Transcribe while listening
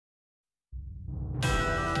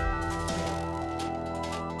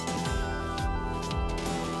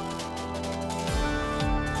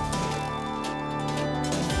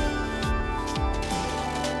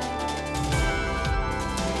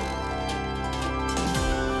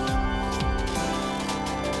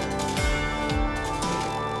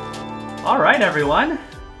All right, everyone.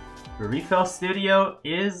 The refill studio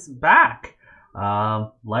is back.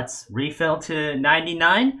 Let's refill to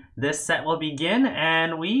 99. This set will begin,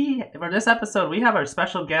 and for this episode, we have our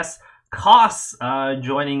special guest, Koss,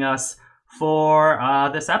 joining us for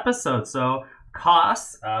this episode. So,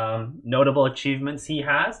 Koss, notable achievements he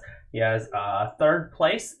has. He has third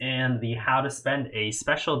place in the How to Spend a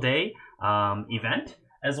Special Day event,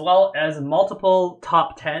 as well as multiple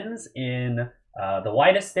top tens in The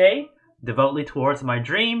Whitest Day, Devotedly Towards My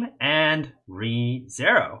Dream, and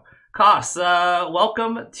ReZero. Koss,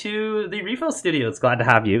 welcome to the Refill Studios. Glad to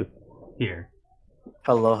have you here.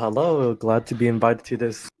 Hello, hello. Glad to be invited to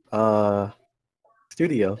this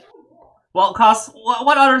studio. Well, Koss,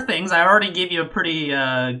 what other things? I already gave you a pretty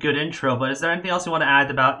good intro, but is there anything else you want to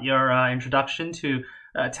add about your introduction to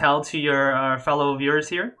tell to your fellow viewers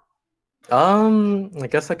here? I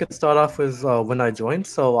guess I could start off with when I joined.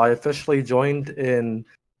 So I officially joined in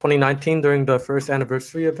 2019 during the first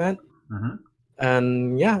anniversary event. Mm-hmm.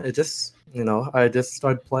 And yeah, it just, I just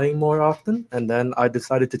started playing more often. And then I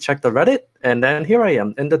decided to check the Reddit. And then here I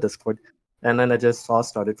am in the Discord. And then I just all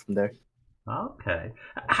started from there. Okay.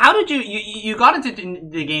 How did you got into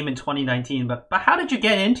the game in 2019, but how did you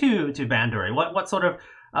get into Bandori? What sort of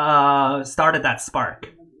started that spark?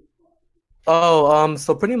 Oh,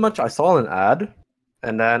 so pretty much I saw an ad,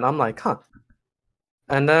 and then I'm like, huh.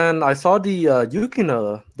 And then I saw the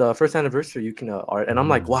Yukina, the first anniversary Yukina art, and I'm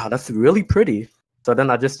like, wow, that's really pretty. So then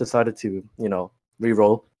I just decided to,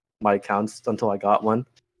 re-roll my accounts until I got one.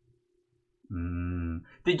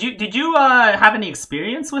 Did you have any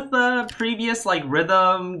experience with the previous like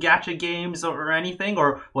rhythm gacha games or anything,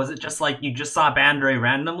 or was it just like you just saw Bandai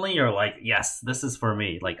randomly? Or like, yes, this is for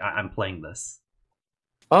me. Like I'm playing this.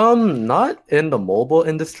 Not in the mobile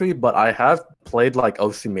industry, but I have played like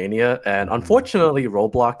Oceania and unfortunately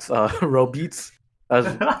Roblox Robeats as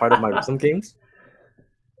part of my rhythm games.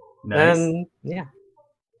 Nice. And yeah.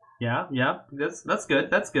 Yeah. That's good.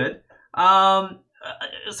 That's good.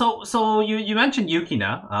 So you mentioned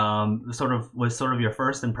Yukina, sort of your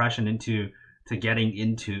first impression into getting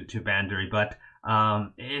into Bandori, but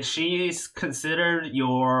is she considered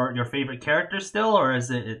your favorite character still, or is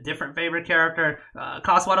it a different favorite character?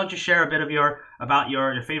 Koss, why don't you share a bit of about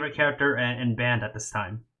your favorite character and band at this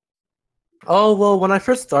time? Oh, well, when I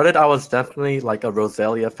first started, I was definitely like a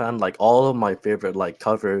Rosalia fan. Like all of my favorite like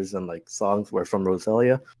covers and like songs were from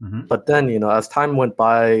Rosalia. Mm-hmm. But then, as time went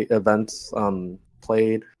by, events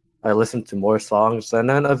played, I listened to more songs, and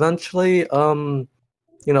then eventually,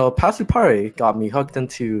 Pasupari got me hooked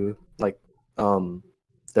into like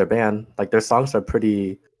their band. Like their songs are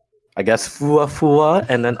pretty, I guess, fua,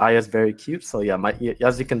 and then Aya's very cute. So yeah,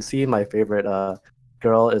 as you can see, my favorite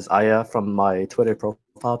girl is Aya from my Twitter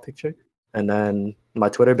profile picture. And then my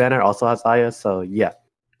Twitter banner also has Aya, so yeah,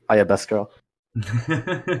 Aya best girl.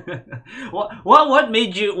 What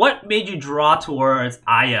made you draw towards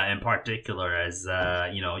Aya in particular as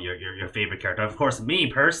your favorite character? Of course, me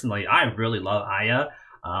personally, I really love Aya.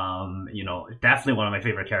 Definitely one of my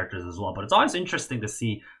favorite characters as well. But it's always interesting to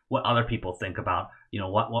see what other people think about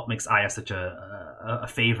what makes Aya such a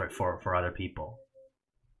favorite for other people.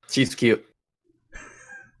 She's cute.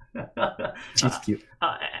 She's cute.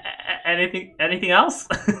 Anything else?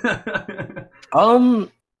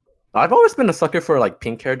 I've always been a sucker for like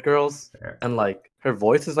pink-haired girls, Fair. And like her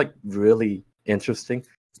voice is like really interesting,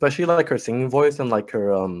 especially like her singing voice and like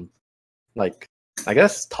her like I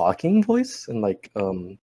guess talking voice and like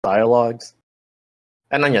dialogues.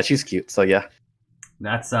 And then yeah, she's cute. So yeah,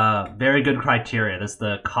 that's very good criteria. That's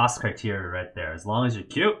the Koss criteria right there. As long as you're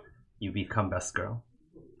cute, you become best girl.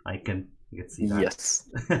 You can see that. Yes.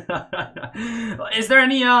 Is there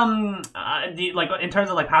any do you, like in terms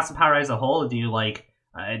of like Pasupari as a whole? Do you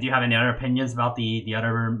have any other opinions about the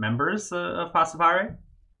other members of Pasupari?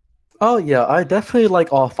 Oh yeah, I definitely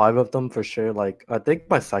like all 5 of them for sure. Like I think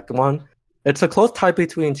my second one, it's a close tie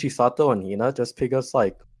between Chisato and Hina, just because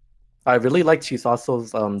like I really liked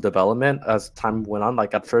Chisato's development as time went on.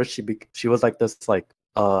 Like at first she was like this like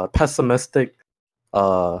pessimistic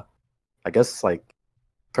I guess like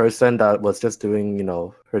person that was just doing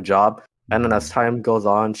her job, and then as time goes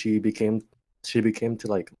on she became to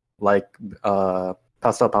like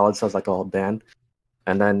Pastel Palettes as like a whole band,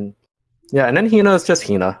 and then Hina is just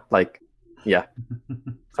Hina. Like yeah,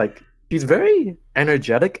 like she's very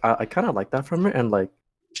energetic. I kind of like that from her, and like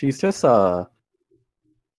she's just how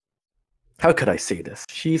could I say this?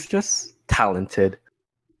 She's just talented,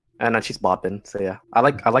 and then she's bopping. So yeah, I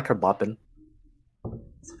like her bopping.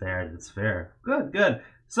 It's fair. It's fair. Good.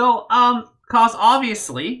 So, Koss,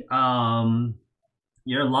 obviously,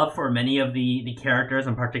 your love for many of the characters,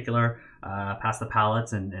 in particular, past the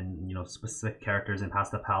palettes and specific characters in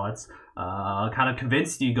past the palettes, kind of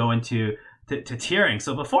convinced you to go into to tiering.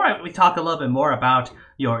 So before we talk a little bit more about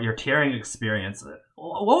your tiering experience,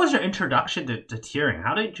 what was your introduction to tiering?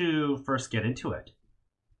 How did you first get into it?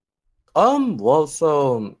 Well,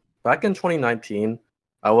 so back in 2019,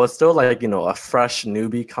 I was still like, a fresh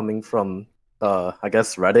newbie coming from I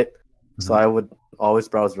guess Reddit. So Mm-hmm. I would always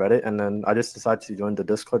browse Reddit, and then I just decided to join the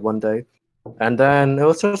Discord one day. And then it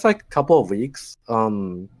was just like a couple of weeks.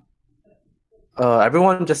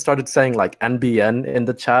 Everyone just started saying like NBN in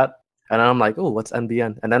the chat, and I'm like, oh, what's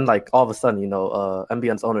NBN? And then like all of a sudden,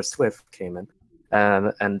 NBN's owner Swift came in,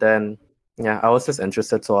 and then yeah, I was just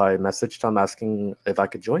interested, so I messaged him asking if I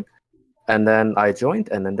could join, and then I joined,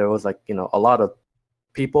 and then there was like a lot of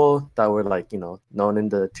people that were like known in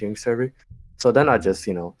the tiering server, so then I Mm-hmm. just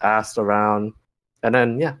asked around, and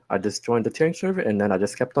then yeah, I just joined the tiering server, and then I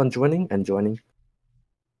just kept on joining and joining,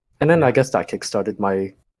 and then I Yeah. guess that kickstarted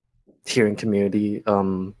my tiering community.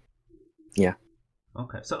 Yeah.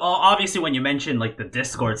 Okay. So obviously, when you mentioned like the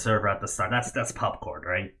Discord server at the start, that's popcorn,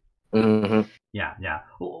 right? Hmm. Yeah, yeah.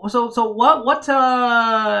 So what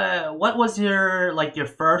was your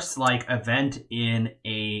first like event in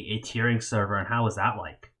a tiering server, and how was that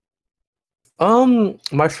like?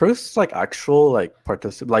 My first like actual like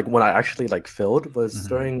like when I actually like filled was Mm-hmm.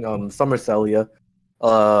 during Summer Celia.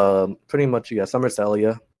 Pretty much yeah, Summer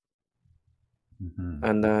Celia. Mm-hmm.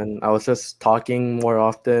 And then I was just talking more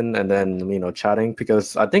often and then chatting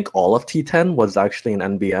because I think all of T10 was actually an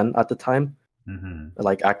NBN at the time, Mm-hmm.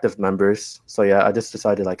 like active members. So yeah, I just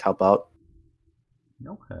decided to like help out.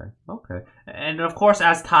 Okay, okay. And of course,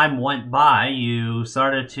 as time went by, you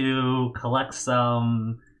started to collect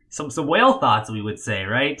some whale thoughts, we would say,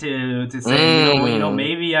 right? To say, Mm,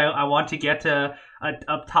 maybe I want to get to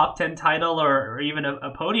a top 10 title or even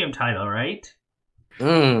a podium title, right?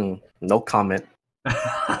 no comment.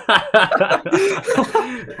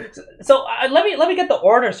 So let me get the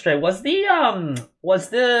order straight. Was your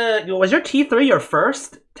T3 your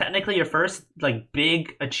first, technically your first like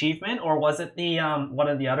big achievement, or was it the one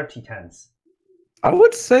of the other T10s? I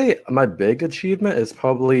would say my big achievement is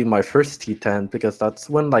probably my first T10 because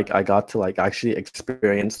that's when like I got to like actually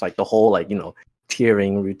experience like the whole like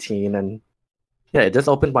tiering routine, and yeah, it just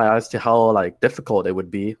opened my eyes to how like difficult it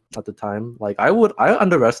would be at the time. Like I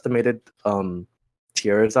underestimated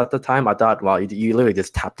tiers at the time. I thought, wow, you literally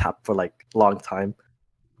just tap for like a long time,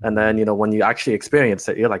 and then when you actually experience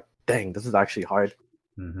it, you're like, dang, this is actually hard.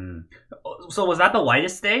 Mm-hmm. So was that the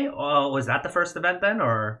whitest day? Was that the first event then,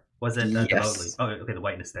 or was it the Mowgli? Yes. Oh, okay, the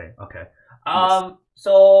whiteness day. Okay. Yes.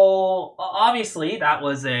 So obviously that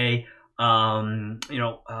was a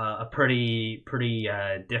pretty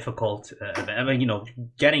difficult event. I mean,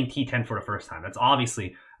 getting T10 for the first time. That's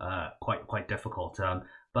obviously quite difficult.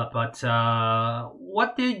 But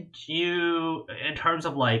what did you, in terms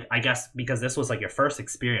of like, I guess because this was like your first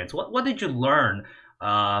experience, what did you learn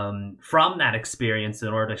from that experience in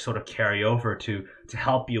order to sort of carry over to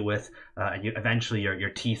help you with eventually your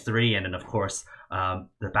T3 and then of course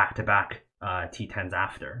the back to back T10s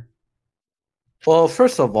after. Well,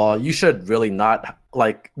 first of all, you should really not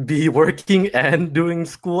like be working and doing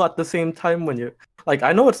school at the same time when you're like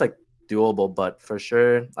I know it's like doable, but for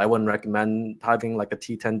sure I wouldn't recommend having like a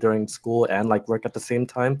T10 during school and like work at the same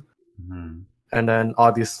time. Mm-hmm. And then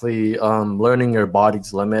obviously learning your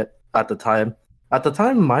body's limit at the time. At the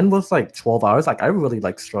time mine was like 12 hours. Like I really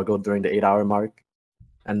like struggled during the 8 hour mark.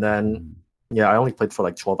 And then yeah, I only played for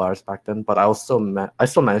like 12 hours back then, but I still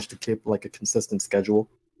managed to keep like a consistent schedule.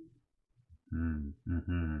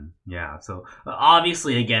 Mm-hmm. Yeah. So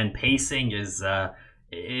obviously, again, pacing is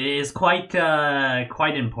quite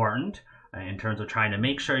important in terms of trying to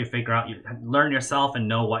make sure you figure out, you learn yourself and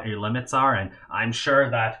know what your limits are. And I'm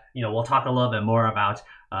sure that we'll talk a little bit more about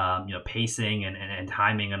pacing and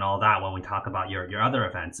timing and all that when we talk about your other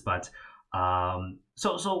events. But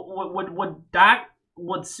so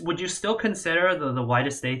would you still consider the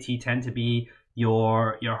widest day T10 to be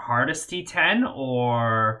your hardest T10,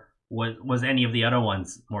 or was any of the other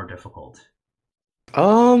ones more difficult? For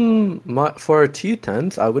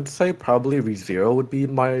T10s, I would say probably ReZero would be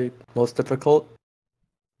my most difficult,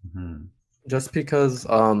 Hmm. just because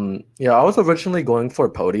yeah, I was originally going for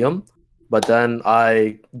podium, but then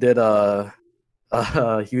I did a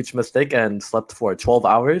huge mistake and slept for 12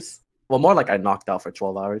 hours. Well, more like I knocked out for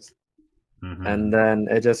 12 hours, and Hmm. then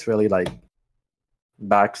it just really like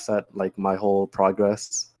backset like my whole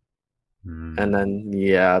progress. And Hmm. then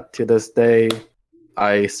yeah, to this day,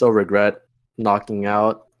 I still regret knocking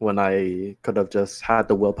out when I could have just had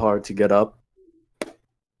the willpower to get up.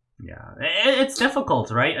 Yeah, it's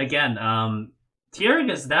difficult, right? Again,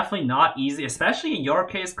 tiering is definitely not easy, especially in your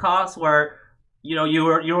case, Cos, where you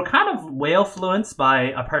were kind of way influenced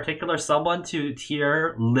by a particular someone to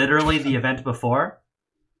tier literally the event before.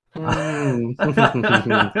 Hmm.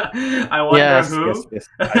 I wonder Yes, yes, who. yes.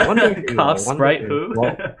 I wonder who. Cop I wonder Sprite who. who.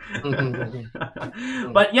 Well,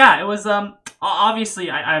 But yeah, it was obviously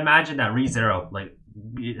I imagine that ReZero like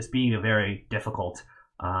it's being a very difficult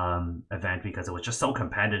event because it was just so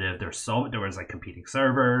competitive. There was like competing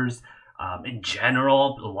servers. In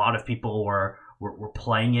general, a lot of people were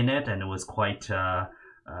playing in it, and it was quite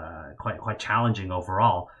challenging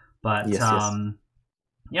overall. But yes, yes.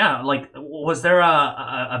 yeah, like was there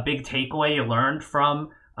a big takeaway you learned from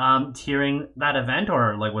tiering that event,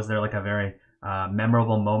 or like was there like a very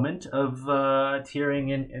memorable moment of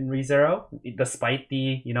tiering in ReZero, despite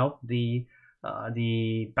the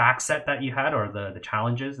back set that you had, or the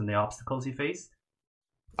challenges and the obstacles you faced?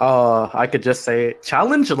 I could just say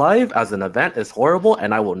Challenge Live as an event is horrible,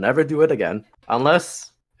 and I will never do it again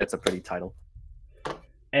unless it's a pretty title.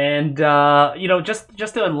 And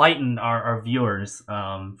just to enlighten our viewers,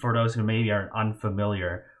 for those who maybe are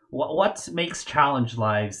unfamiliar, what makes challenge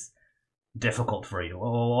lives difficult for you?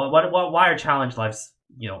 Why are challenge lives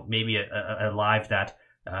maybe a live that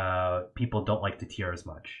people don't like to tier as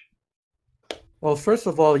much? Well, first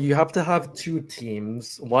of all, you have to have two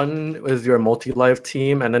teams. One is your multi-live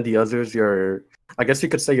team, and then the other is your, I guess you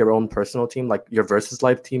could say your own personal team, like your versus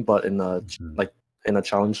live team, but in a Mhm. like in a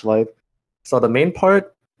challenge live. So the main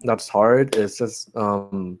part that's hard is just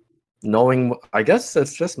knowing. I guess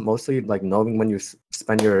it's just mostly like knowing when you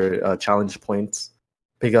spend your challenge points,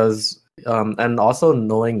 because and also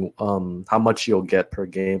knowing how much you'll get per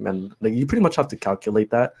game, and like, you pretty much have to calculate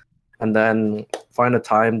that, and then find a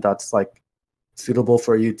time that's like suitable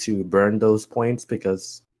for you to burn those points,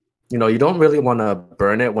 because you don't really want to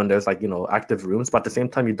burn it when there's like active rooms, but at the same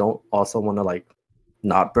time you don't also want to like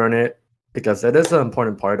not burn it, because it is an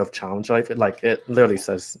important part of challenge life. Like it literally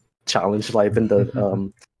says challenge life in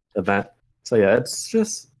the event. So yeah, it's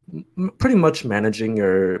just pretty much managing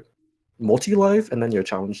your multi life and then your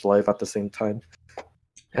challenge life at the same time, That's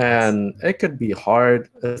and it could be hard,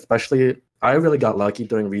 especially I really got lucky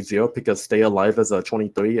during ReZero because Stay Alive is a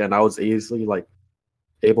 23 and I was easily like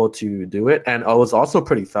able to do it, and I was also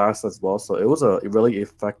pretty fast as well. So it was a really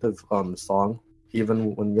effective song,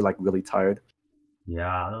 even when you're like really tired.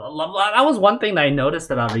 Yeah, that was one thing that I noticed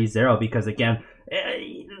about ReZero because again,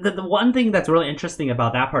 the one thing that's really interesting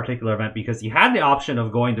about that particular event because you had the option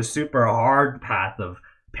of going the super hard path of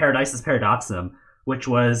Paradise's Paradoxum, which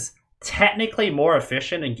was technically more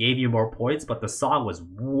efficient and gave you more points, but the song was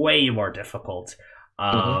way more difficult.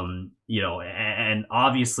 Hmm. And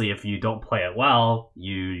obviously if you don't play it well,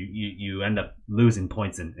 you end up losing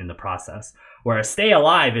points in the process. Whereas Stay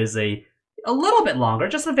Alive is a little bit longer,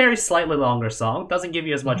 just a very slightly longer song. Doesn't give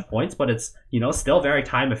you as Hmm. much points, but it's still very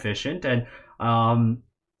time efficient. And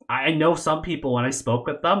I know some people when I spoke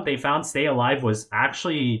with them, they found Stay Alive was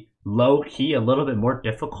actually low key a little bit more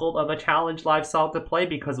difficult of a challenge live song to play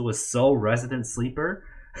because it was so Resident Sleeper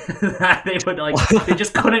that they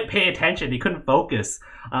just couldn't pay attention, they couldn't focus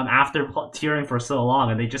after tearing for so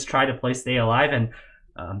long, and they just tried to play Stay Alive. And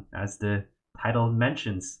as the title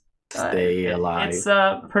mentions, Stay it's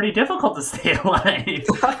alive. pretty difficult to stay alive.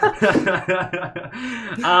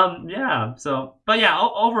 Yeah. So, but yeah,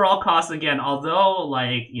 overall cost again. Although,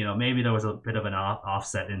 like maybe there was a bit of an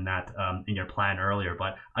offset in that in your plan earlier,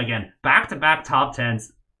 but again, back to back top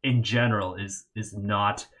tens in general is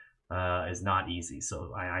not easy.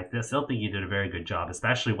 So I still think you did a very good job,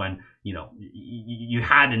 especially when you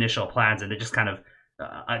had initial plans and it just kind of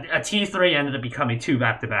a T3 ended up becoming two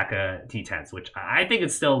back-to-back T10s, which I think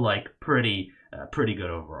is still like pretty good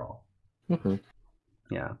overall. Hmm.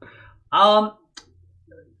 Yeah. Um,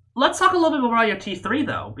 let's talk a little bit more about your T3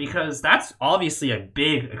 though, because that's obviously a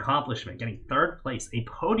big accomplishment, getting third place, a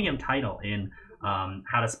podium title in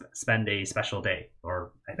how to spend a special day,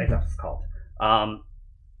 or I think that's called. Um,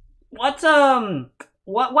 what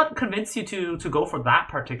what convinced you to go for that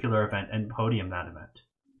particular event and podium that event?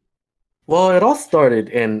 Well, it all started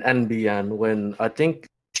in NBN when I think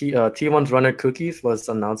T1's runner Cookies was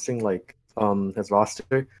announcing like his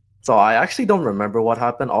roster. So I actually don't remember what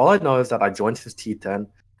happened. All I know is that I joined his T10, and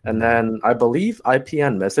Mm-hmm. then I believe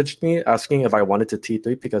IPN messaged me asking if I wanted to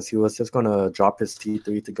T3 because he was just gonna drop his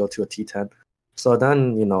T3 to go to a T10. So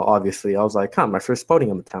then, obviously I was like, huh, my first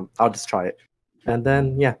podium attempt. I'll just try it. And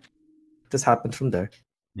then yeah, this happened from there.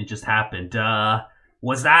 It just happened.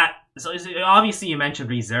 Was that so? Obviously, you mentioned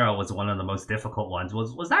ReZero was one of the most difficult ones.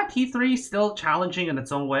 Was that T3 still challenging in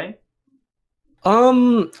its own way?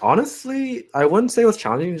 Honestly, I wouldn't say it was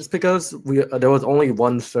challenging just because we there was only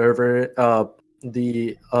one server.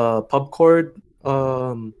 The pub cord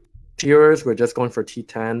tiers were just going for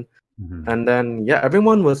T10, Mhm. and then yeah,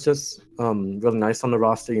 everyone was just really nice on the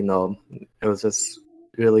roster. You know, it was just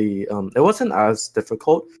really it wasn't as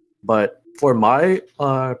difficult, but for my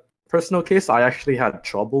personal case, I actually had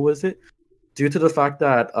trouble with it due to the fact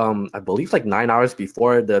that I believe like 9 hours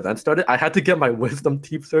before the event started, I had to get my wisdom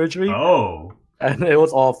teeth surgery, Oh. and it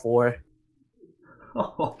was all four.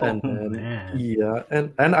 Oh And then man. yeah,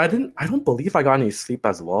 and I don't believe I got any sleep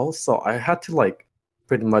as well, so I had to like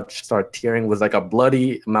pretty much start tearing with like a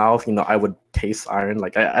bloody mouth. You know, I would taste iron.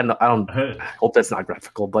 Like I don't I hope that's not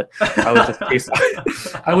graphical, but I would just taste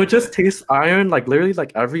I would just taste iron like literally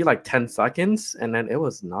like every like 10 seconds, and then it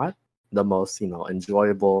was not the most, you know,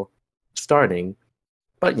 enjoyable starting,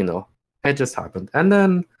 but you know, it just happened. And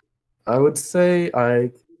then I would say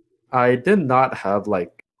I did not have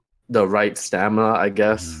like the right stamina, I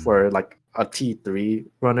guess, Mhm. for like a T3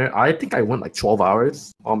 runner. I think I went like 12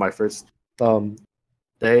 hours on my first um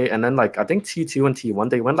day, and then like I think T2 and T1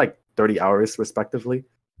 they went like 30 hours respectively.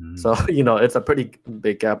 So, Mhm. you know, it's a pretty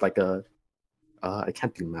big gap, like a I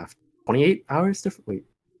can't do math. 28 hours different. Wait,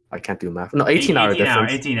 I can't do math. No, 18-hour 18 hours,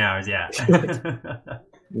 difference. 18 hours, yeah.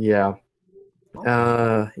 Yeah.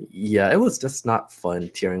 Okay. Yeah, it was just not fun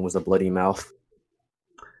tearing with a bloody mouth.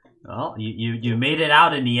 Well, you made it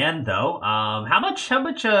out in the end, though. How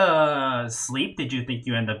much sleep did you think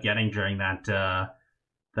you end up getting during that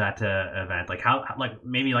event? Like like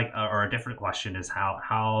maybe like or a different question is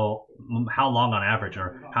how long on average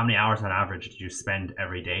or how many hours on average did you spend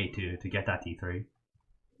every day to get that T3?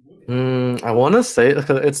 I want to say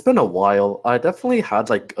it's been a while. I definitely had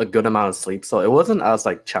like a good amount of sleep, so it wasn't as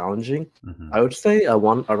like challenging. Mm-hmm. I would say I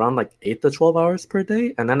won around like 8 to 12 hours per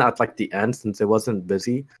day, and then at like the end, since it wasn't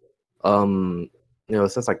busy, um, it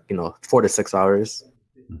was just like 4 to 6 hours.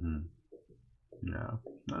 Mm-hmm. No,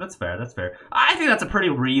 no, that's fair. That's fair. I think that's a pretty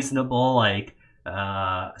reasonable like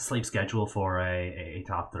sleep schedule for a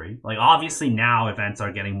top three. Like obviously now events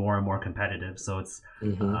are getting more and more competitive, so it's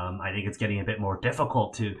Mm-hmm. I think it's getting a bit more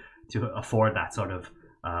difficult to afford that sort of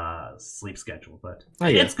sleep schedule. But Oh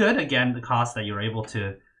yeah. it's good again the cost that you're able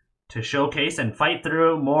to showcase and fight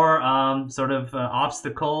through more sort of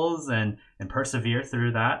obstacles and persevere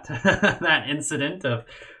through that that incident of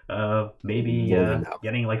maybe Bloody mouth.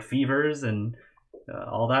 getting like fevers and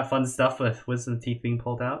all that fun stuff with wisdom teeth being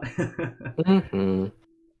pulled out. Mm-hmm.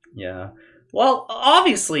 Yeah. Well,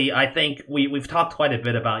 obviously, I think we've talked quite a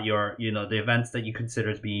bit about your the events that you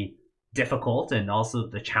consider to be difficult and also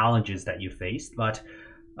the challenges that you faced. But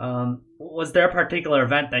was there a particular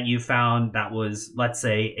event that you found that was, let's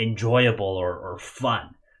say, enjoyable or fun?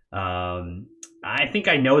 I think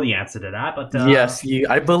I know the answer to that, but Yes, you.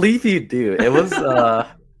 I believe you do. It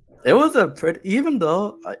was a pretty. Even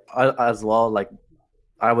though I as well like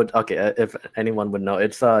I would okay if anyone would know,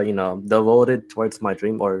 it's devoted towards my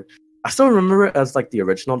dream, or I still remember it as like the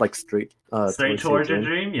original like straight straight towards your towards your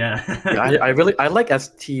dream. dream, Yeah, yeah. I really I like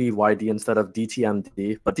STYD instead of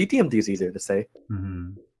DTMD, but DTMD is easier to say.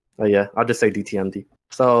 Hmm. Yeah, I'll just say DTMD.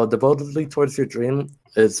 So devotedly towards your dream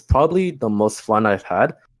is probably the most fun I've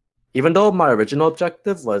had, even though my original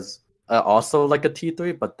objective was also like a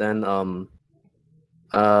T3, but then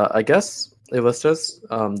I guess it was just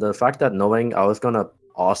the fact that knowing I was gonna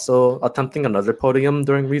also attempting another podium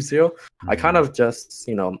during ReZero, I kind Hmm. of just,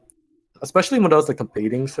 especially when I was a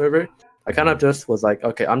competing server, I kind of Hmm. just was like,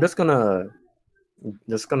 okay, I'm just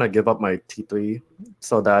gonna give up my T3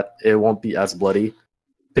 so that it won't be as bloody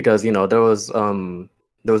because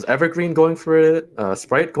there was Evergreen going for it,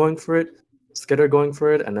 Sprite going for it, Skitter going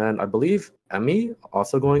for it, and then I believe Emmy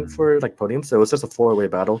also going Hmm. for like podium. So it was just a four-way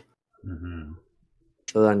battle. Hmm.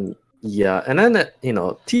 So then, yeah, and then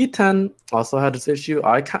T10 also had this issue.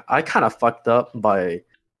 I kind of fucked up by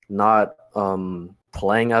not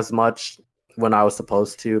playing as much when I was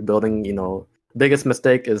supposed to. Building, biggest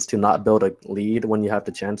mistake is to not build a lead when you have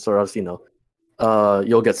the chance, or else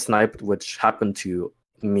you'll get sniped, which happened to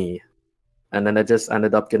me. And then it just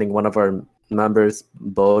ended up getting one of our members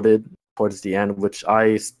voted towards the end, which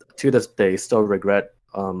to this day still regret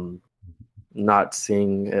not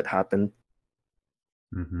seeing it happen.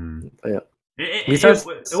 Hmm. But yeah. It, Besides,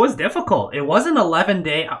 it, it was difficult. It was an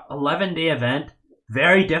 11-day event.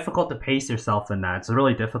 Very difficult to pace yourself in that. It's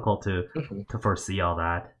really difficult to foresee all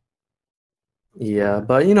that. yeah, Yeah.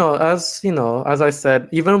 but as I said,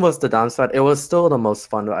 even with the downside, it was still the most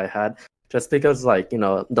fun that I had. Just because, like,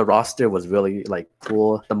 the roster was really like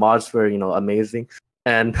cool. The mods were, amazing,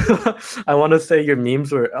 and I want to say your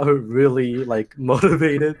memes were really like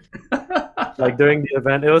motivated. like during the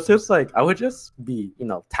event, it was just like I would just be,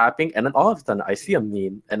 tapping, and then all of a sudden I see a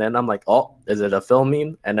meme, and then I'm like, oh, is it a film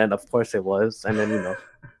meme? And then of course it was, and then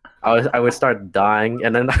I would start dying,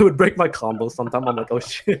 and then I would break my combo. Sometimes I'm like, oh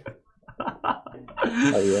shit.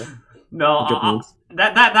 Oh yeah, No, good memes.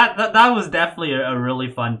 that was definitely a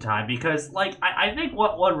really fun time because like I think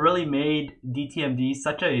what really made DTMD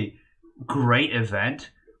such a great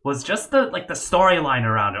event was just the storyline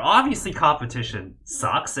around it. Obviously, competition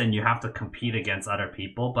sucks and you have to compete against other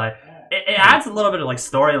people, but it adds a little bit of like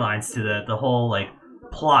storylines to the whole like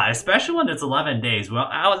plot, especially when it's 11 days.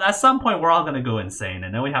 Well, at some point we're all gonna go insane,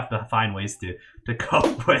 and then we have to find ways to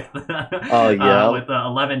cope with Oh yeah. with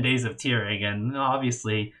 11 days of tearing, and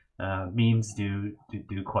obviously. Memes do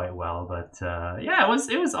quite well, but yeah, it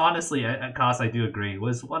was honestly, Cos, I do agree, it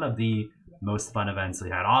was one of the most fun events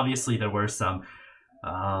we had. Obviously, there were some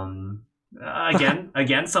again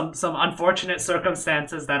some unfortunate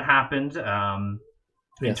circumstances that happened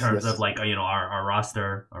in terms of like our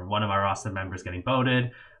roster or one of our roster members getting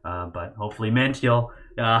voted. But hopefully, Mint, you'll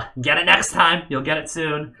get it next time. You'll get it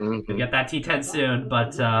soon. You'll get that T10 soon.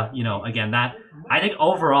 But again, that I think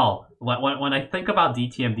overall, when I think about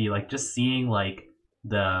DTMD, like just seeing like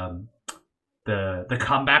the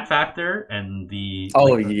comeback factor and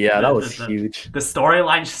that was huge. The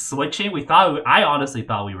storyline switching, I honestly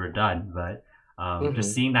thought we were done, but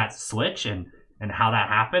just seeing that switch and how that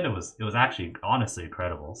happened, it was actually honestly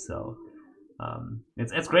incredible. So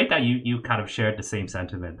it's great that you kind of shared the same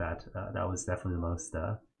sentiment that that was definitely the most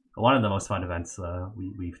one of the most fun events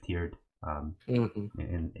we've tiered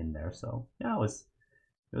in there. So yeah, it was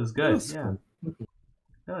good. It was fun.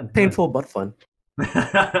 Good. Painful but fun.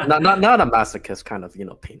 not a masochist kind of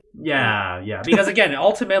pain. Yeah, because again,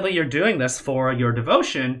 ultimately you're doing this for your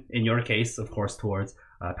devotion. In your case, of course, towards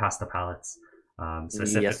Pasta Palettes.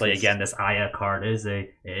 Specifically, again, this Aya card is the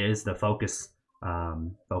focus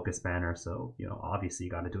banner. So obviously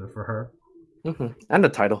you got to do it for her. And the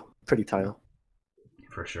title, pretty title.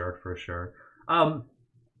 For sure.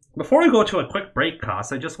 Before we go to a quick break,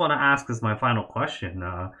 Cos, I just want to ask as my final question.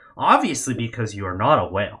 Obviously, because you are not a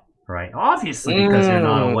whale, right? Obviously, because you're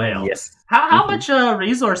not a whale. Yes. How much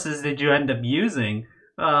resources did you end up using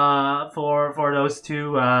for those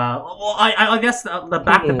two? Well, I guess the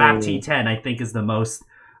back-to-back T10 I think is the most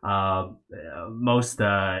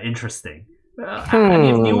interesting.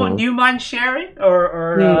 Do you mind sharing,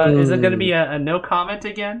 or is it going to be a no comment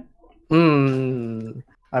again?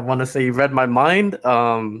 I want to say you read my mind.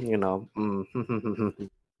 I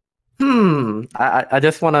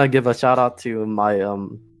just want to give a shout out to my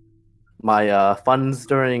funds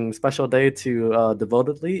during special day to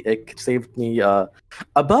devotedly. It saved me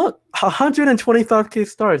about 125k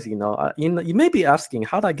stars. You may be asking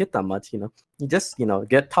how did I get that much. You just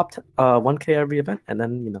get top 1k every event, and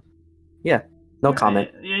then yeah, no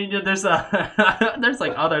comment. There's there's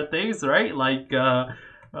like other things, right? Like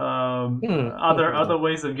other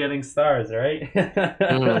ways of getting stars, right?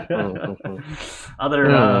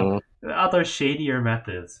 Other shadier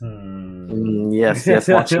methods. Yes,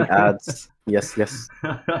 watching ads. Yes.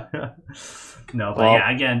 No, but yeah,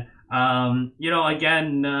 again,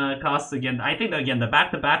 costs again. I think again the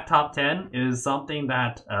back-to-back top 10 is something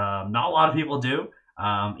that not a lot of people do.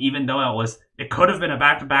 Even though it could have been a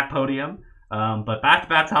back-to-back podium. But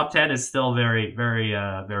back-to-back top 10 is still very, very,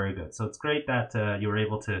 very good. So it's great that you were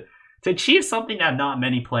able to achieve something that not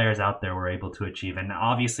many players out there were able to achieve. And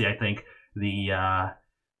obviously, I think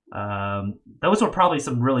those were probably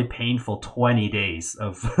some really painful 20 days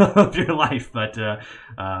of your life, but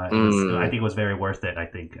I think it was very worth it. I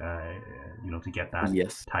think to get that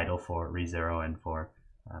title for ReZero and for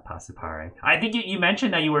Pasipare. I think you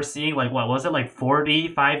mentioned that you were seeing like what was it, like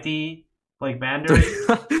 4D, 5D like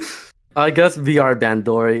Bandori? I guess VR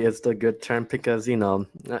Bandori is the good term because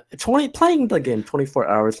playing the game 24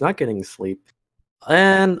 hours, not getting sleep,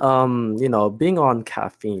 and being on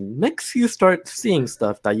caffeine makes you start seeing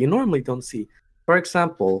stuff that you normally don't see. For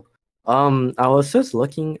example, I was just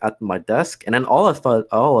looking at my desk, and then all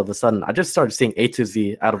of a sudden, I just started seeing A to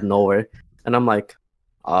Z out of nowhere, and I'm like,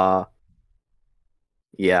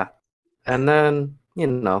 yeah. And then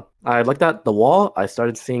I looked at the wall. I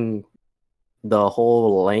started seeing the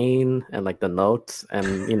whole lane and like the notes,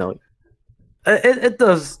 and it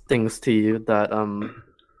does things to you that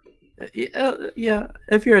yeah,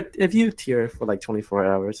 if you tier for like 24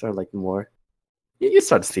 hours or like more, you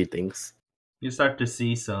start to see things. You start to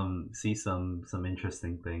see some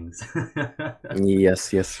interesting things.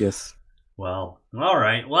 Yes. Well, all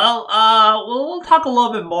right. Well, we'll talk a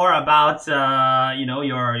little bit more about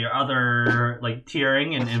your other like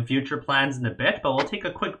tiering and future plans in a bit, but we'll take a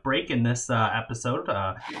quick break in this episode,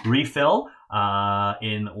 refill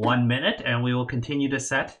in 1 minute, and we will continue to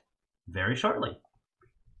set very shortly.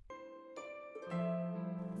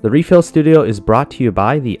 The Refill Studio is brought to you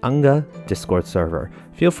by the Unga Discord server.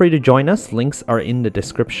 Feel free to join us. Links are in the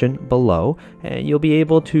description below, and you'll be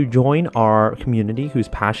able to join our community who's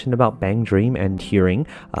passionate about Bang Dream and tiering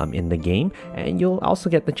in the game, and you'll also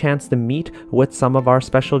get the chance to meet with some of our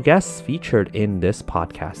special guests featured in this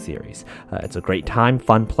podcast series. It's a great time,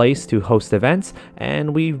 fun place to host events,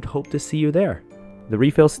 and we hope to see you there. The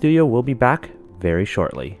Refill Studio will be back very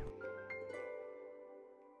shortly.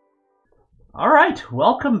 All right,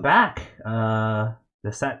 welcome back.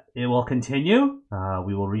 The set, it will continue.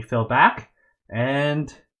 We will refill back,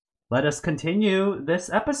 and let us continue this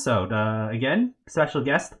episode. Again, special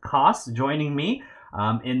guest Koss joining me.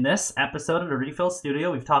 In this episode of the Refill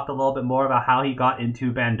Studio, we've talked a little bit more about how he got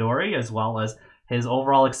into Bandori, as well as his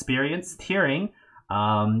overall experience tiering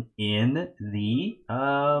in the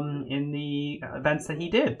events that he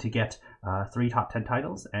did to get 3 top 10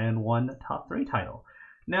 titles and 1 top 3 title.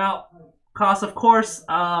 Now, Koss, of course,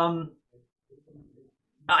 I'm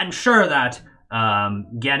sure that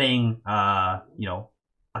getting a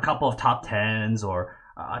couple of top 10s or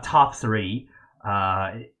a top 3,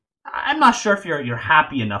 I'm not sure if you're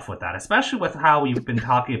happy enough with that, especially with how we've been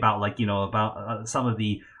talking about about some of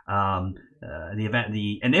the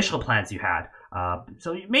initial plans you had.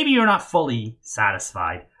 So maybe you're not fully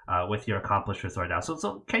satisfied with your accomplishments right now.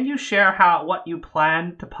 So can you share what you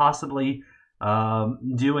plan to possibly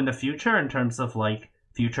do in the future in terms of like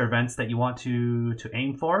future events that you want to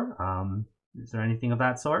aim for? Is there anything of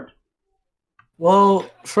that sort? Well,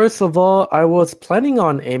 first of all, I was planning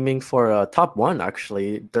on aiming for a top 1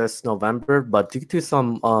 actually this November, but due to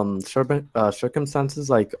some circumstances,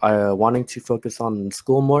 like wanting to focus on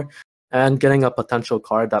school more and getting a potential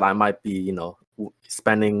card that I might be,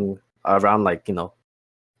 spending around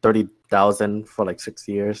 30,000 for like 6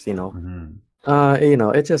 years,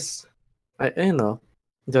 it just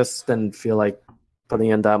just didn't feel like putting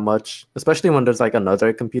in that much, especially when there's like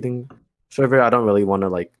another competing server. I don't really want to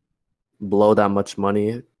like blow that much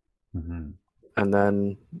money. And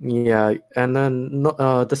then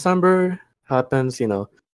December happens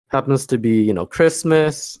to be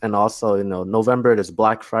Christmas, and also November there's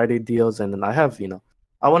Black Friday deals, and then I have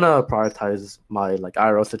I want to prioritize my like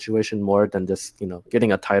IRL situation more than just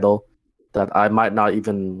getting a title that I might not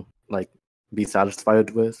even like be satisfied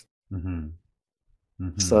with.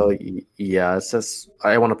 So yeah, it's just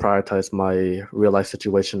I want to prioritize my real life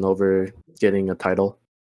situation over getting a title.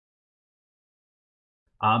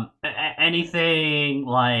 Anything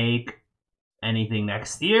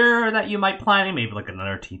next year that you might plan? Maybe like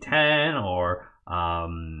another T10 or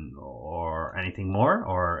anything more,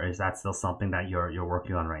 or is that still something that you're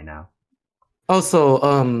working on right now?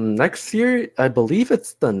 Also, next year, I believe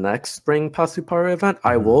it's the next Spring Pasupara event.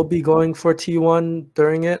 I will be going for T1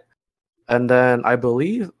 during it. And then I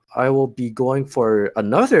believe I will be going for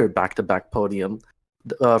another back-to-back podium.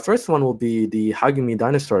 The first one will be the Hagumi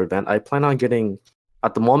Dinosaur event. I plan on getting,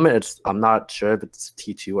 at the moment, I'm not sure if it's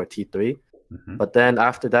T2 or T3. But then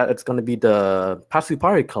after that, it's going to be the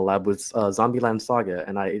Pasupari collab with Zombieland Saga.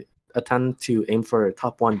 And I intend to aim for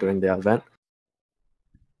top 1 during the event.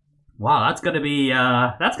 Wow, that's gonna be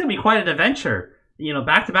quite an adventure.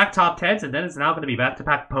 Back-to-back top 10s, and then it's now going to be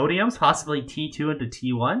back-to-back podiums, possibly T2 into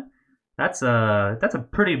T1. That's a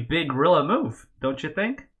pretty big gorilla move, don't you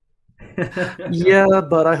think? Yeah,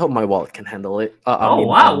 but I hope my wallet can handle it.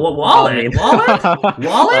 Wallet? Wallet?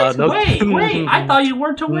 Wait! I thought you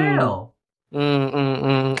weren't a whale.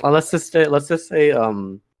 Let's just say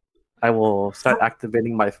I will start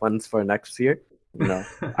activating my funds for next year.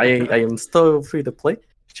 I am still free to play,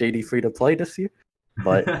 shady free to play this year,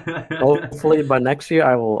 but hopefully by next year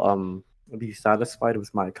I will be satisfied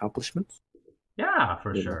with my accomplishments. Yeah,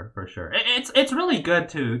 for sure. It's really good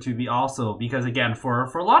to be also, because again, for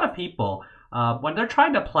a lot of people, when they're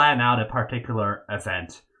trying to plan out a particular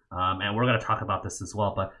event, and we're going to talk about this as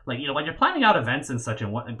well, but like when you're planning out events and such,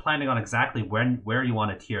 and planning on exactly where you want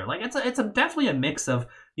to tier, like it's definitely a mix of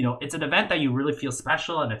it's an event that you really feel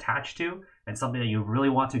special and attached to, and something that you really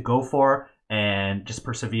want to go for and just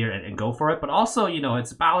persevere and go for it, but also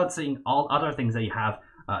it's balancing all other things that you have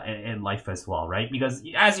in life as well, right? Because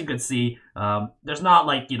as you can see, there's not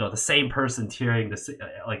like the same person tiering this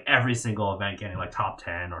like every single event getting like top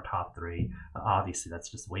 10 or top 3. Obviously that's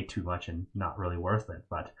just way too much and not really worth it,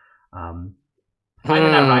 but finding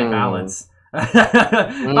that right balance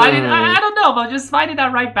I don't know, but just finding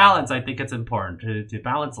that right balance, I think it's important to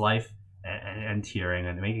balance life and tiering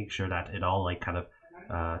and making sure that it all like kind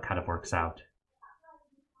of works out.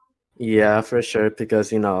 Yeah, for sure.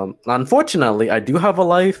 Because unfortunately, I do have a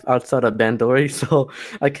life outside of Bandori, so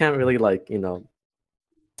I can't really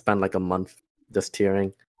spend like a month just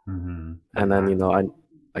tiering. Mm-hmm. And then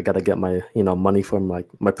I gotta get my money from like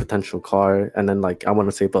my potential car, and then like I want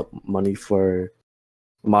to save up money for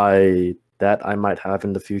my debt I might have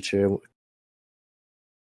in the future,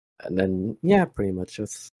 and then yeah, pretty much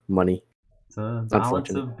just money. It's a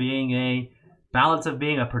Unfortunate. balance of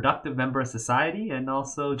being a productive member of society and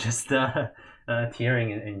also just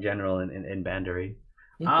tiering in general in Bandery.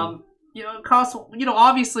 Mhm. Cost.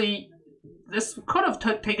 Obviously, this could have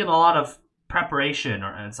taken a lot of preparation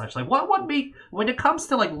and such. Like, what would be when it comes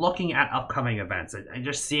to like looking at upcoming events and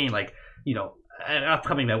just seeing like an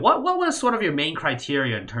upcoming event. What was sort of your main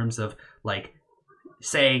criteria in terms of like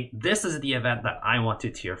say this is the event that I want to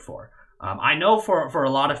tier for? I know for a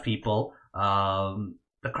lot of people,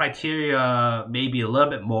 the criteria may be a little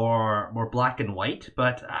bit more black and white,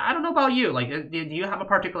 but I don't know about you. Like, do you have a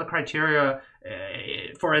particular criteria?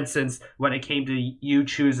 For instance, when it came to you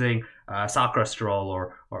choosing Sakura Stroll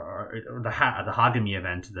or the Hagami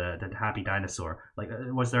event, the Happy Dinosaur, like,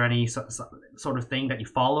 was there any sort of thing that you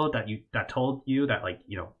followed that told you that like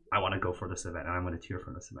I want to go for this event and I'm going to tier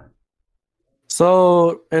for this event?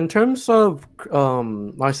 So in terms of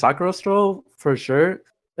my Sakura stroll, for sure,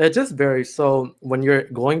 it just varies. So when you're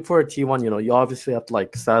going for a T1, you obviously have to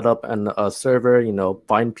like set up a server,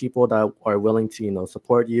 find people that are willing to,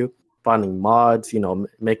 support you, finding mods,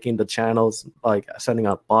 making the channels, like sending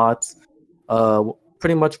out bots.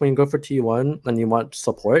 Pretty much when you go for T1 and you want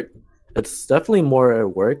support, it's definitely more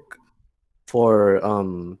work for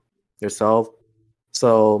yourself.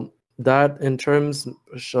 So that in terms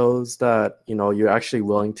shows that you're actually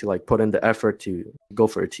willing to like put in the effort to go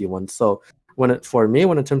for a T1. So when in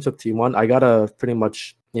terms of T1, I gotta pretty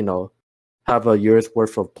much have a year's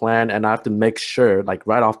worth of plan, and I have to make sure like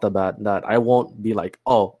right off the bat that I won't be like,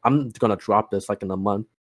 oh, I'm gonna drop this like in a month.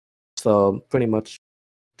 So pretty much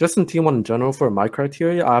just in T1 in general, for my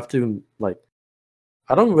criteria, I have to like,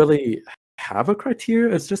 I don't really have a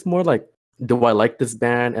criteria. It's just more like, do I like this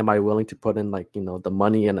band? Am I willing to put in like the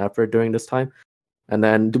money and effort during this time? And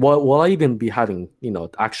then will I even be having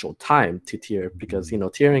actual time to tier? Because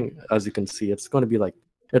tiering, as you can see, it's going to be like,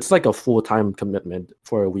 it's like a full-time commitment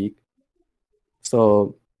for a week.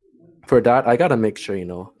 So for that, I gotta make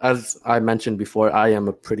sure as I mentioned before, I am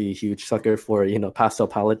a pretty huge sucker for pastel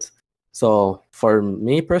palettes. So for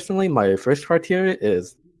me personally, my first criteria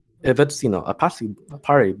is if it's a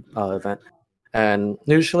party event, and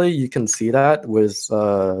usually you can see that with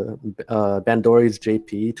Bandori's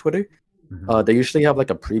JP Twitter. They usually have like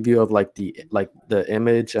a preview of like the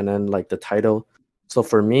image and then like the title. So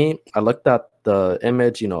for me, I looked at the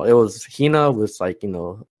image. It was Hina with like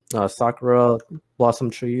sakura blossom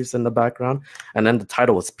trees in the background, and then the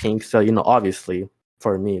title was pink. So obviously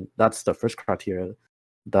for me, that's the first criteria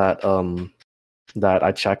that that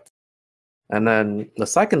I checked. And then the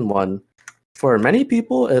second one, for many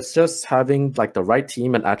people, it's just having like the right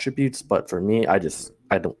team and attributes. But for me, I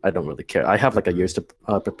don't really care. I have like a years to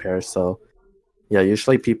prepare. So yeah,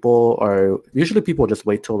 usually people just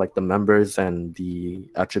wait till like the members and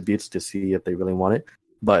the attributes to see if they really want it.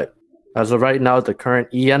 But as of right now, the current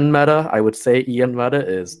EN meta, I would say EN meta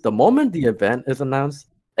is the moment the event is announced,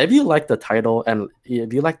 if you like the title and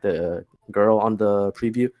if you like the girl on the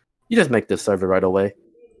preview, you just make this server right away.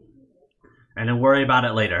 And then worry about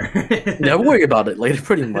it later. Yeah, worry about it later,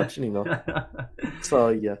 pretty much, So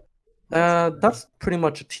yeah. That's pretty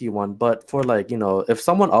much a T1. But for like, if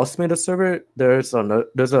someone else made a server, there's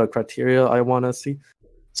a criteria I want to see.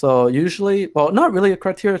 So usually, well, not really a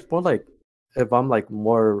criteria. It's more like if I'm like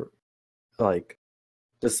more like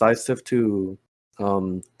decisive to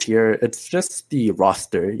tier, it's just the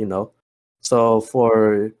roster, So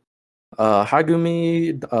for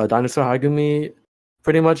Hagumi, Dinosaur Hagumi,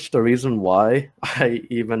 pretty much the reason why I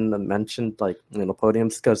even mentioned like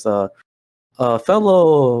podiums because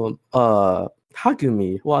fellow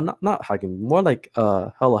Hagumi, well, not Hagumi, more like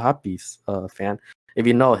Hello Happy's fan, if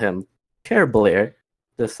you know him, Care Blair,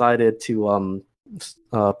 decided to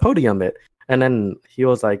podium it, and then he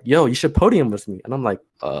was like, "Yo, you should podium with me," and I'm like,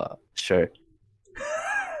 sure."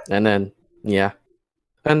 And then yeah,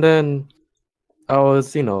 and then I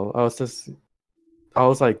was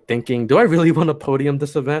like thinking, do I really want to podium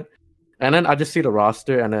this event? And then I just see the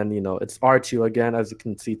roster, and then it's R2 again, as you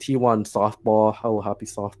can see, T1 softball, Hello Happy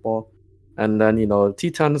softball, And then,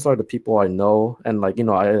 T10s are the people I know, and like,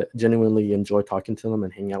 I genuinely enjoy talking to them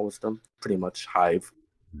and hanging out with them. Pretty much Hive.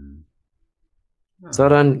 So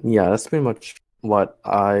then, yeah, that's pretty much what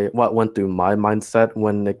went through my mindset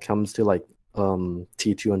when it comes to like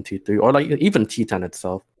T2 and T3, or like even T10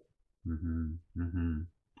 itself.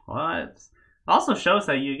 Well, it also shows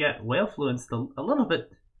that you get whale fluenced a little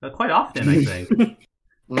bit, quite often, I think.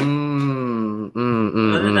 That's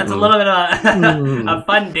a little bit of a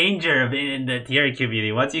fun danger in the tier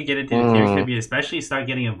community. Once you get into the tier community, especially start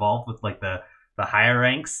getting involved with like the higher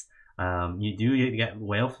ranks, you do get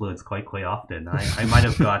whale fluence quite often. I might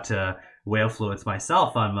have got whale fluence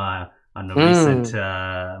myself on the recent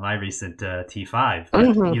my recent T5.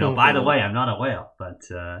 But, by the way, I'm not a whale. But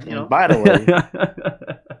by the way,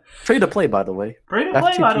 free to play. By the way, free to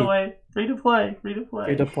play. By the way, free to play. Free to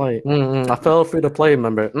play. I fell free to play.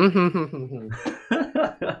 Remember?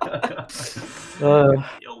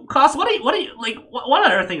 Klaus, what do you like? One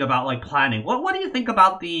other thing about like planning. What do you think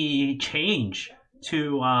about the change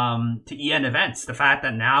to EN events? The fact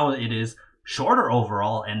that now it is shorter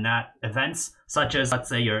overall, and that events such as, let's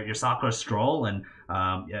say, your Sakura Stroll and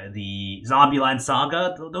the Zombieland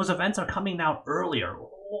Saga, those events are coming out earlier.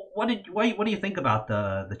 What do you think about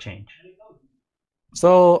the change?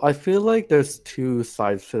 So I feel like there's two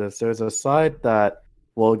sides to this. There's a side that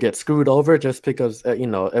will get screwed over just because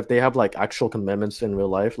if they have like actual commitments in real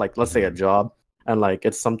life, like let's say a job, and like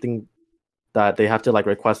it's something that they have to like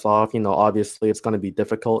request off. Obviously it's going to be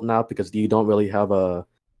difficult now because you don't really have a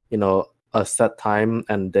set time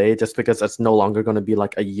and day, just because it's no longer going to be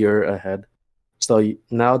like a year ahead. So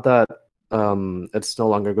now that it's no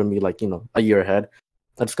longer going to be like a year ahead,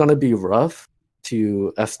 it's going to be rough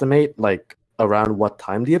to estimate like around what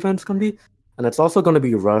time the event's going to be, and it's also going to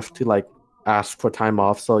be rough to like ask for time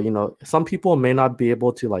off. So some people may not be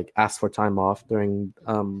able to like ask for time off during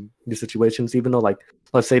these situations, even though like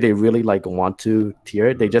let's say they really like want to tier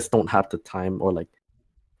it, they just don't have the time or like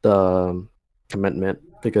the commitment,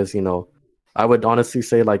 because I would honestly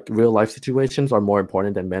say like real life situations are more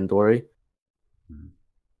important than mandatory.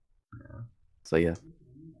 So yeah.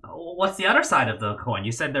 What's the other side of the coin?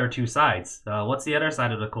 You said there are two sides. What's the other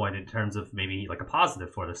side of the coin in terms of maybe like a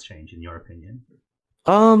positive for this change, in your opinion?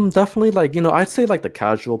 Definitely like I'd say like the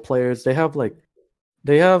casual players, they have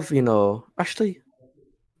actually,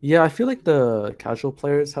 yeah, I feel like the casual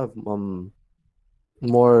players have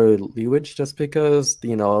more leewage, just because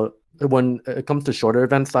when it comes to shorter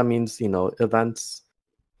events, that means events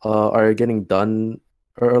are getting done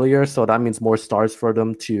earlier, so that means more stars for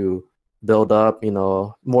them to build up,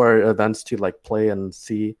 more events to like play and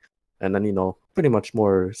see, and then pretty much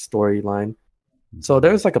more storyline. So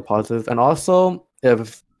there's like a positive. And also,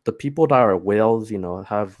 if the people that are whales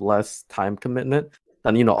have less time commitment,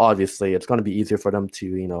 then obviously it's going to be easier for them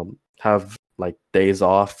to have like days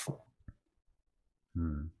off.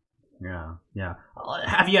 Yeah.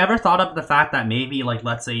 Have you ever thought of the fact that maybe, like,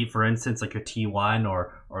 let's say, for instance, like your T1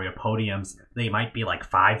 or your podiums, they might be like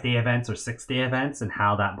 5-day events or 6-day events, and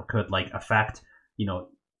how that could like affect your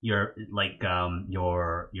like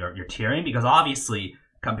your tiering? Because obviously,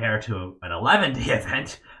 compared to an 11-day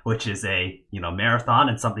event, which is a marathon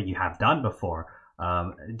and something you have done before,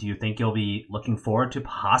 do you think you'll be looking forward to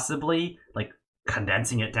possibly like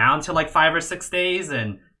condensing it down to like 5 or 6 days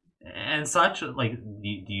and such? Like,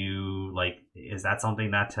 do you like, is that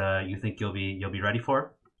something that you think you'll be ready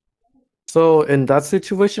for? So in that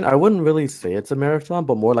situation, I wouldn't really say it's a marathon,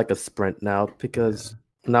 but more like a sprint now, because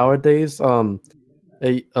nowadays,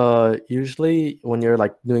 usually when you're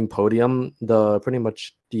like doing podium, pretty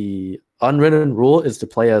much the unwritten rule is to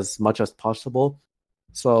play as much as possible.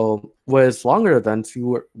 So with longer events,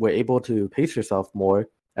 you were able to pace yourself more,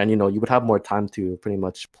 and you would have more time to pretty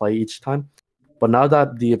much play each time. But now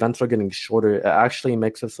that the events are getting shorter, it actually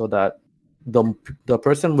makes it so that the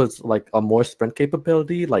person with like a more sprint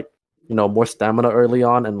capability, like more stamina early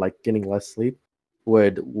on and like getting less sleep,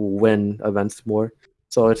 would win events more.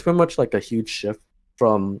 So it's pretty much like a huge shift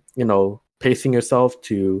from pacing yourself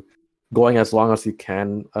to going as long as you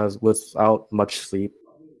can as without much sleep.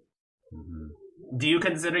 Do you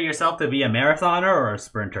consider yourself to be a marathoner or a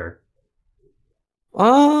sprinter?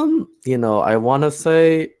 I want to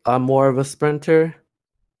say I'm more of a sprinter,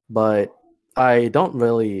 but I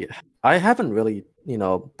haven't really,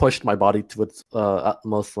 pushed my body to its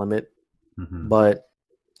utmost limit. But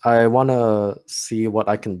I want to see what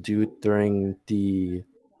I can do during the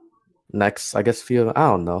next, I guess, I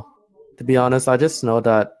don't know. To be honest, I just know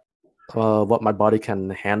that what my body can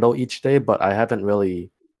handle each day, but I haven't really,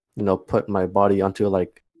 put my body onto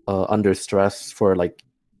like under stress for like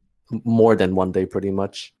more than one day, pretty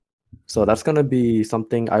much. So that's gonna be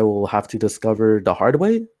something I will have to discover the hard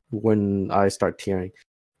way when I start tiering.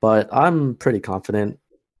 But I'm pretty confident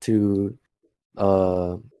to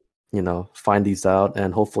uh find these out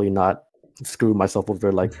and hopefully not screw myself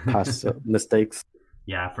over like past mistakes.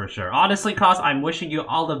 Yeah, for sure. Honestly, Cos, I'm wishing you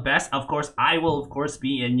all the best. Of course, I will, of course,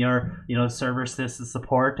 be in your, server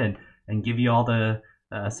support and give you all the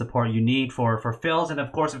support you need for fills. And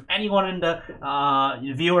of course, if anyone in the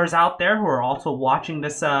viewers out there who are also watching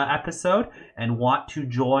this episode and want to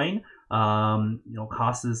join,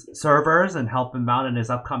 Cos's servers and help him out in his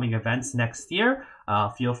upcoming events next year,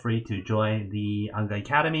 feel free to join the Anga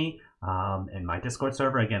Academy. In my Discord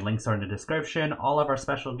server. Again, links are in the description. All of our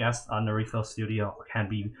special guests on the Refill Studio can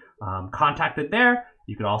be contacted there.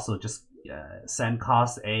 You could also just send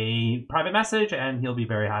Cos a private message, and he'll be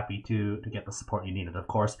very happy to get the support you need. And of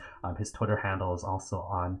course, his Twitter handle is also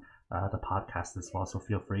on the podcast as well, so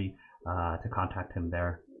feel free to contact him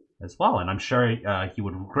there as well. And I'm sure he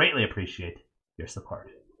would greatly appreciate your support.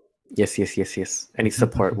 Yes. Any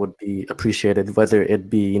support would be appreciated, whether it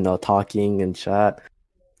be talking in chat,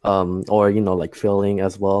 or like filling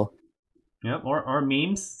as well. Yep, or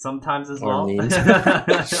memes sometimes as Or well. memes.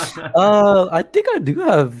 I think I do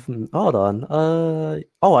have. Hold on.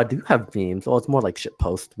 I do have memes. Oh, it's more like shit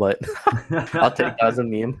post, but I'll take that as a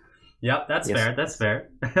meme. Yep, that's Yes. fair. That's fair.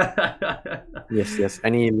 Yes.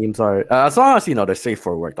 Any memes are as long as they're safe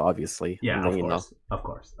for work, obviously. Yeah, And then, of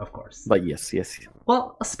course. But yes.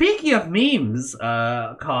 Well, speaking of memes,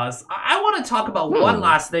 Cos, I want to talk about one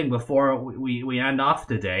last thing before we end off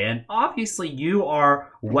today. And obviously, you are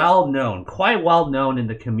quite well known in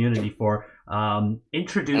the community for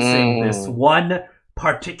introducing this one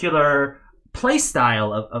particular play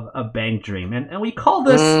style of Bang Dream, and we call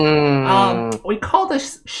this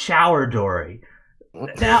shower dory.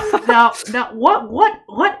 Now,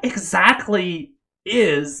 what exactly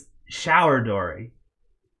is shower dory?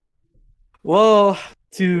 Well,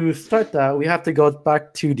 to start that, we have to go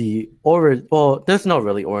back to the Well, there's no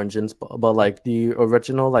really origins, but like the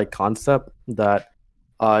original concept that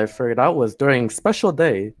I figured out was during Special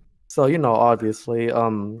Day. So obviously,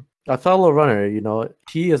 a fellow runner,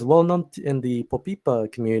 he is well known in the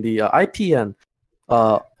Popipa community, IPN.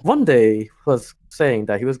 One day was saying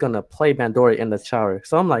that he was gonna play Bandori in the shower.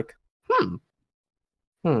 So I'm like,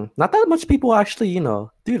 not that much people actually,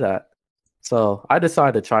 do that. So I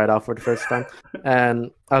decided to try it out for the first time.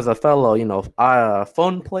 And as a fellow,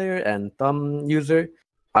 phone player and thumb user,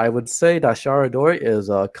 I would say that Sharadori is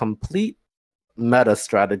a complete meta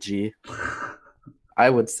strategy. I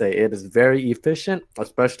would say it is very efficient,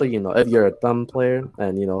 especially, if you're a thumb player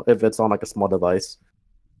and, if it's on like a small device.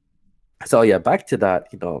 So yeah, back to that,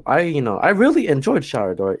 I really enjoyed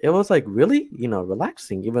Sharadori. It was like really,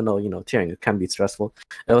 relaxing, even though, tearing can be stressful.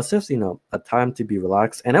 It was just, a time to be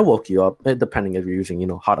relaxed, and it woke you up, depending if you're using,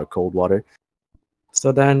 hot or cold water.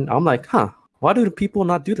 So then I'm like, why do people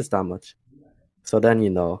not do this that much? So then,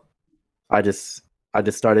 I just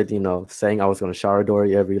started, saying I was going to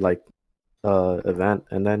Sharadori every event,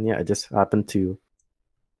 and then yeah, I just happened to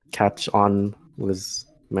catch on with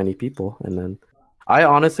many people, and then I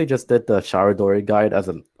honestly just did the Sharadori guide as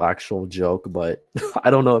an actual joke, but I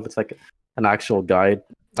don't know if it's like an actual guide.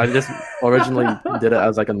 I just originally did it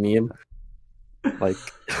as like a meme. Like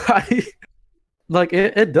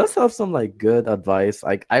it does have some good advice.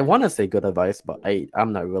 Like I want to say good advice, but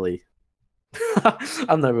I'm not really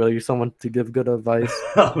I'm not really someone to give good advice.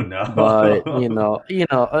 Oh no. But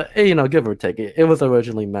give or take, it was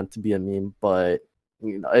originally meant to be a meme, but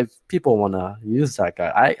if people want to use that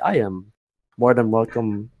guy, I am more than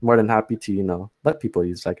welcome, more than happy to let people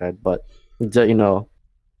use that guide. But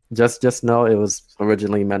just know it was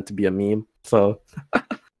originally meant to be a meme. So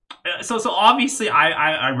obviously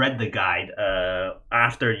I read the guide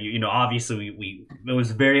after obviously it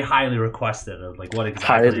was very highly requested of what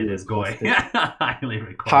exactly it is going. Highly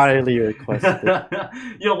requested.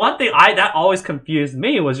 One thing that always confused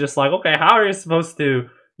me was just okay, how are you supposed to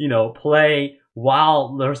play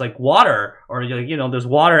while there's water, or there's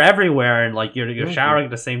water everywhere, and you're showering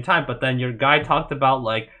at the same time? But then your guy talked about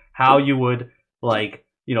how you would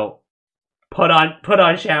put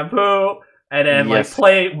on shampoo, and then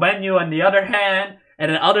play menu on the other hand,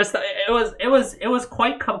 and then other stuff. It was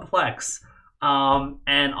quite complex. And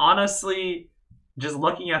honestly, just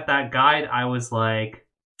looking at that guide, I was like,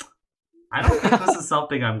 I don't think this is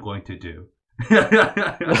something I'm going to do.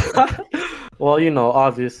 Well,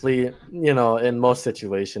 obviously, in most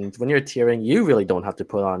situations, when you're tearing, you really don't have to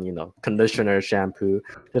put on, conditioner, shampoo,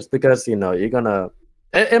 just because, you're gonna.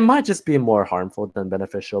 It might just be more harmful than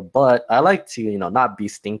beneficial, but I like to, not be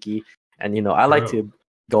stinky, and I like to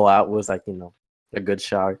go out with a good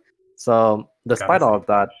shower. So despite all say. of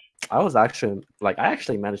that, I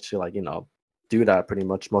actually managed to do that pretty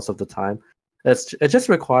much most of the time. It just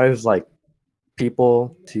requires like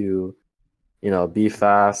people to be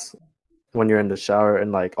fast when you're in the shower,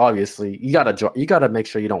 and like obviously you gotta make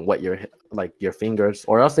sure you don't wet your fingers,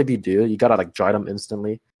 or else if you do, you gotta like dry them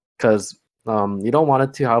instantly, because you don't want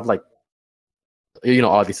it to have like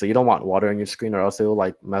obviously you don't want water on your screen, or else it will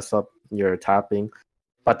like mess up your tapping.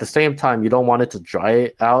 But at the same time, you don't want it to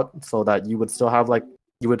dry out, so that you would still have like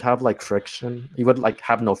friction. You would like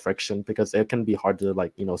have no friction, because it can be hard to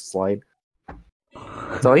like slide.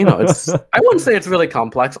 So it's I wouldn't say it's really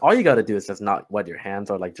complex. All you got to do is just not wet your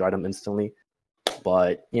hands or like dry them instantly.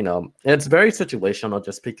 But it's very situational,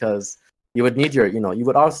 just because you would need you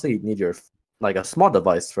would obviously need your like a small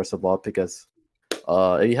device first of all, because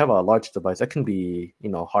if you have a large device, it can be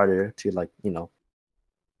harder to like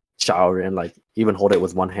shower and like even hold it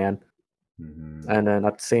with one hand. And then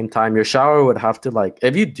at the same time, your shower would have to like,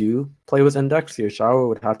 if you do play with index, your shower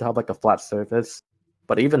would have to have like a flat surface.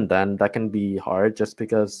 But even then, that can be hard, just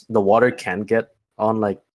because the water can get on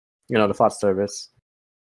like the flat surface.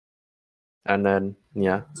 And then oh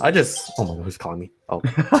my god, who's calling me? Oh,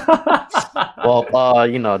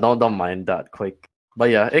 well, don't mind that quick. But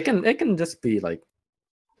yeah, it can just be like,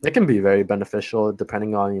 it can be very beneficial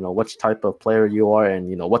depending on which type of player you are, and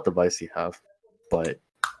what device you have. But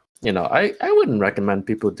I wouldn't recommend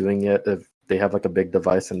people doing it if they have like a big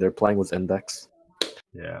device and they're playing with index.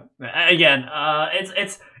 Yeah. Again,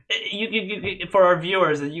 you for our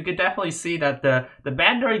viewers, you could definitely see that the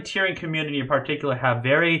Bandori tiering community in particular have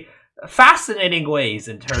very fascinating ways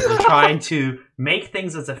in terms of trying to make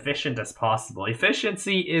things as efficient as possible.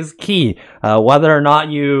 Efficiency is key. Whether or not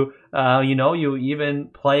you you even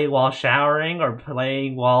play while showering or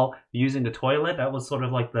playing while using the toilet, that was sort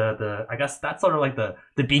of like the I guess that's sort of like the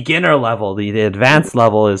beginner level. The advanced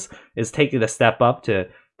level is taking a step up to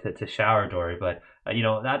shower Dory. But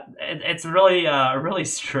that it's really really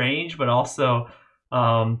strange, but also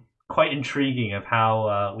quite intriguing of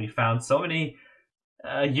how we found so many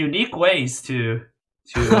unique ways to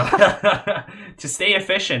to stay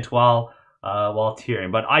efficient while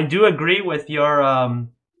tiering. But I do agree with your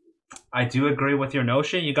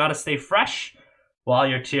notion. You got to stay fresh while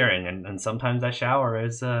you're tiering, and sometimes that shower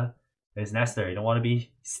is necessary. You don't want to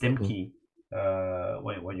be stimky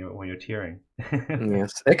when you're tiering.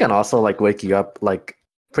 Yes, it can also like wake you up, like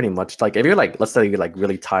pretty much like if you're like, let's say you're like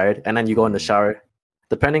really tired and then you go in the shower,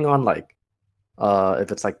 depending on like if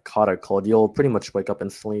it's like hot or cold, you'll pretty much wake up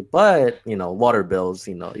instantly. But water bills,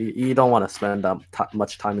 you don't want to spend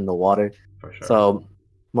much time in the water. For sure. So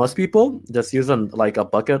most people just use like a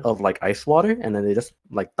bucket of like ice water, and then they just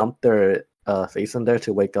like dump their face in there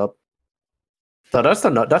to wake up. So that's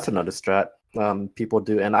another strat people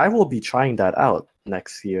do, and I will be trying that out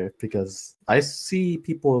next year, because I see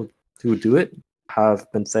people who do it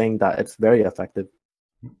have been saying that it's very effective.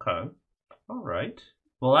 Okay. All right.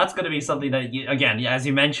 Well, that's going to be something that, again, as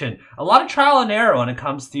you mentioned, a lot of trial and error when it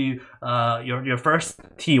comes to your first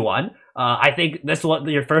T1. I think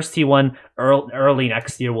your first T1 early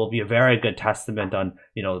next year will be a very good testament on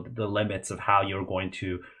the limits of how you're going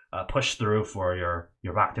to push through for your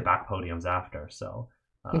back-to-back podiums after. So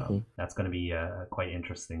that's going to be quite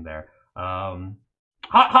interesting there.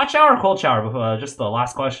 Hot shower or cold shower? Just the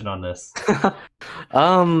last question on this.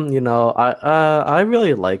 I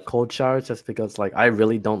really like cold showers, just because like I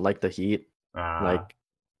really don't like the heat. Like,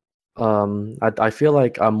 I feel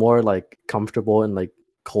like I'm more like comfortable in like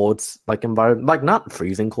cold like environment, like not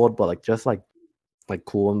freezing cold, but like just like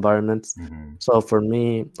cool environments. So for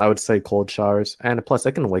me, I would say cold showers, and plus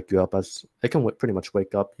it can wake you up, as it can pretty much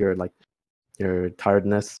wake up your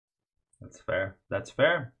tiredness. That's fair.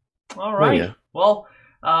 All right. Yeah. Well,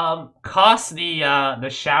 Koss the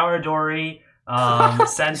shower Dory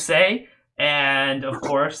sensei, and of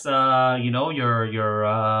course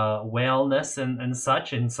your whaleness and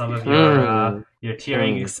such, and some of your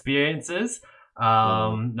tiering experiences.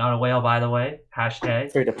 Not a whale, by the way.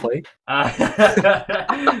 Hashtag free to play. Well,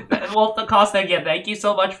 Koss, again, thank you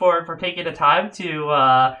so much for taking the time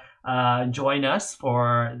to join us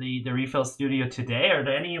for the Refill Studio today. Are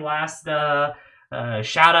there any last shout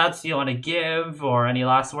outs you want to give, or any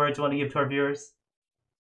last words you want to give to our viewers?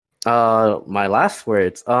 My last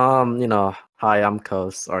words, hi, I'm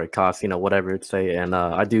Koss, or Koss, whatever it say, and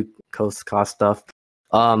I do Koss stuff.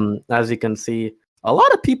 As you can see, a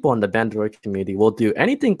lot of people in the Bandori community will do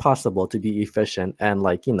anything possible to be efficient and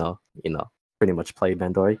like pretty much play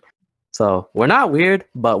Bandori. So we're not weird,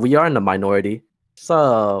 but we are in the minority.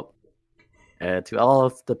 So to all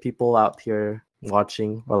of the people out here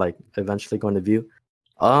watching, or like eventually going to view,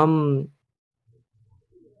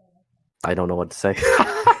 I don't know what to say.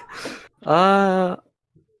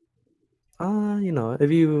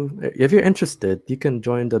 If you're interested, you can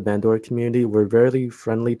join the Bandora community. We're very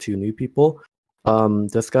friendly to new people.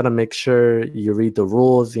 Just gotta make sure you read the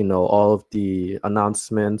rules, all of the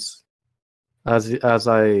announcements. As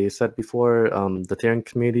I said before, the tiering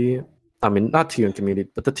community, I mean not tiering community,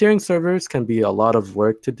 but the tiering servers can be a lot of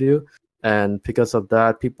work to do, and because of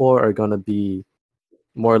that, people are gonna be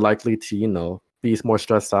more likely to, be more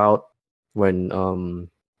stressed out when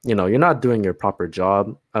you're not doing your proper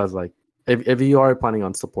job as like if you are planning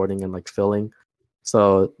on supporting and like filling.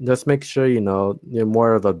 So just make sure you're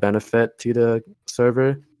more of a benefit to the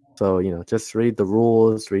server. So just read the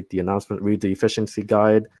rules, read the announcement, read the efficiency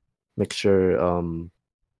guide, make sure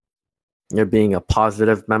you're being a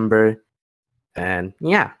positive member, and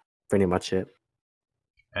yeah, pretty much it.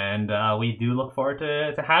 And we do look forward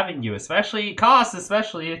to having you, especially Koss,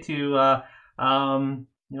 especially to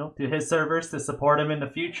to his servers to support him in the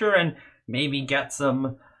future, and maybe get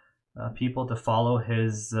some people to follow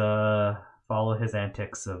his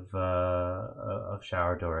antics of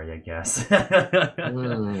Shower Dory, I guess.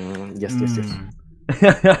 Yes.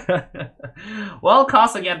 Well,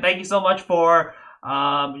 Koss, again, thank you so much for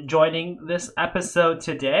joining this episode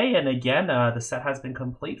today. And again, the set has been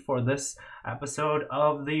complete for this episode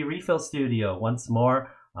of the Refill Studio. Once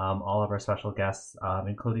more, all of our special guests,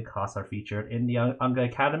 including Koss, are featured in the Unga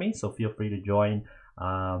Academy. So feel free to join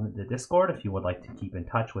the Discord if you would like to keep in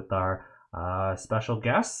touch with our special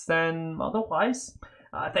guests. And otherwise,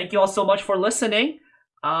 thank you all so much for listening.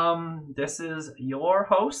 This is your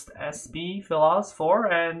host, SB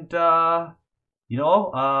Philos4, and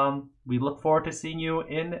we look forward to seeing you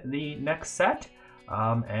in the next set,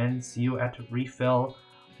 and see you at Refill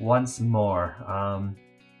once more.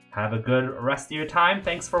 Have a good rest of your time.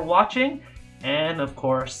 Thanks for watching, and of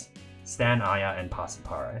course, Stan Aya and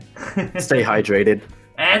Pasapare. Stay hydrated.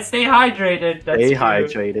 And stay hydrated. Stay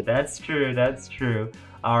hydrated. That's true.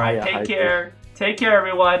 All right, take care. Take care,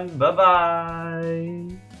 everyone.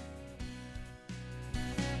 Bye-bye.